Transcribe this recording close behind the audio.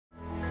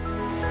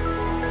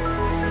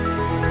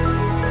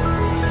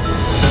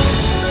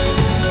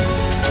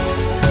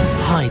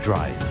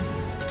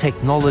Heidrive,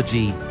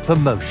 technology for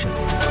motion.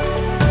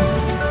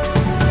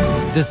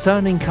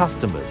 Discerning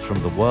customers from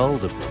the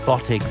world of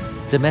robotics,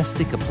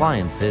 domestic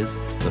appliances,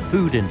 the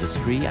food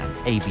industry and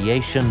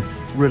aviation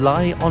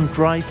rely on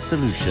drive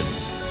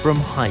solutions from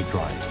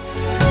Heidrive.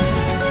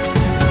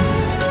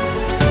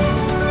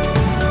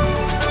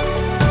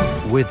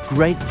 With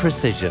great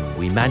precision,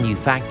 we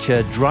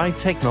manufacture drive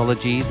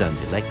technologies and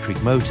electric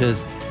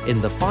motors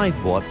in the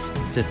 5 watts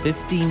to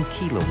 15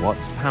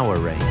 kilowatts power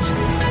range.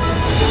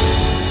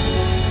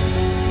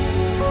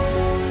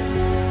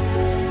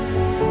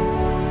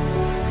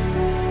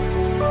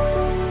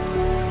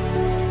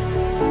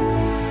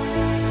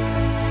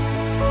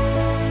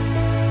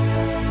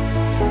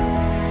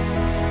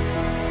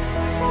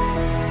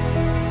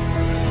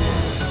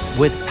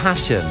 With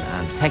passion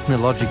and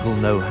technological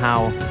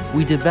know-how,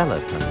 we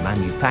develop and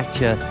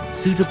manufacture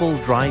suitable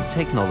drive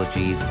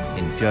technologies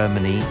in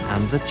Germany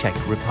and the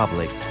Czech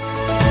Republic.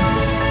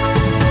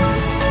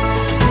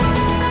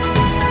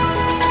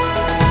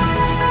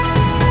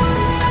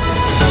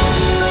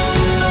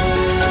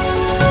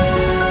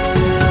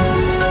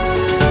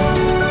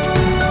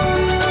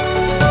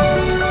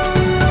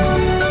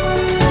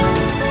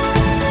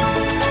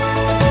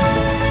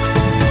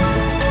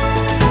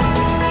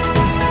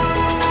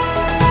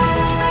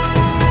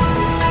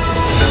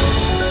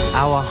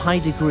 Our high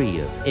degree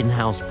of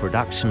in-house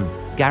production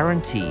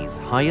guarantees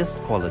highest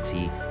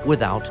quality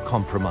without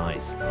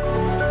compromise.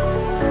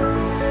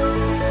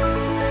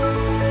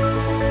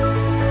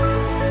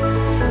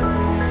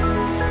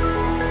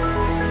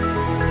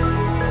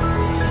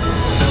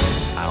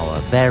 Our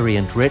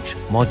variant-rich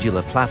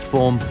modular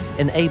platform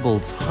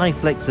enables high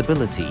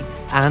flexibility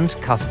and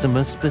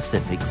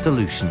customer-specific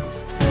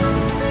solutions.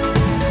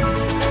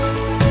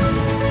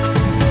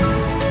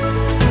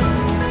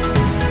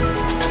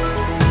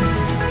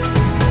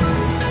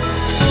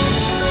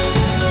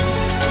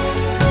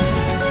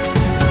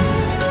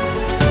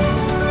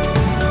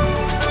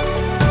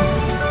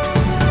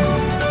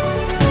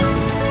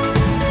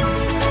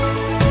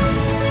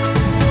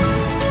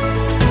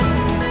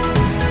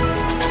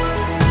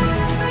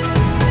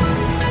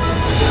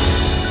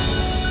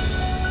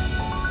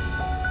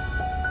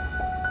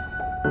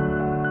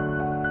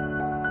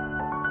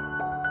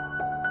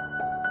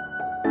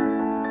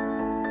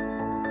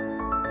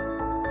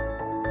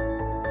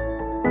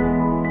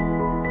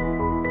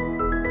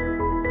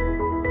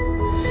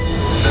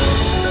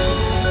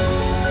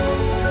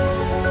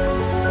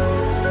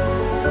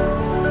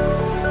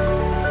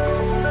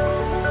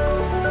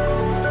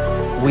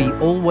 We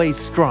always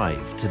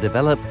strive to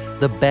develop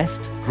the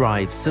best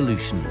drive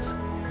solutions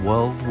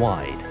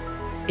worldwide.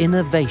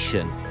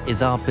 Innovation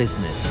is our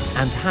business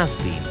and has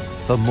been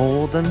for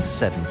more than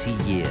 70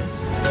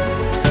 years.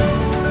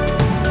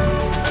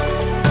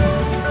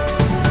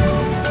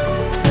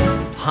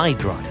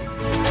 Heidrive,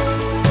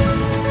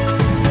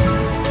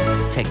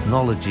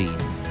 technology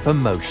for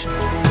motion.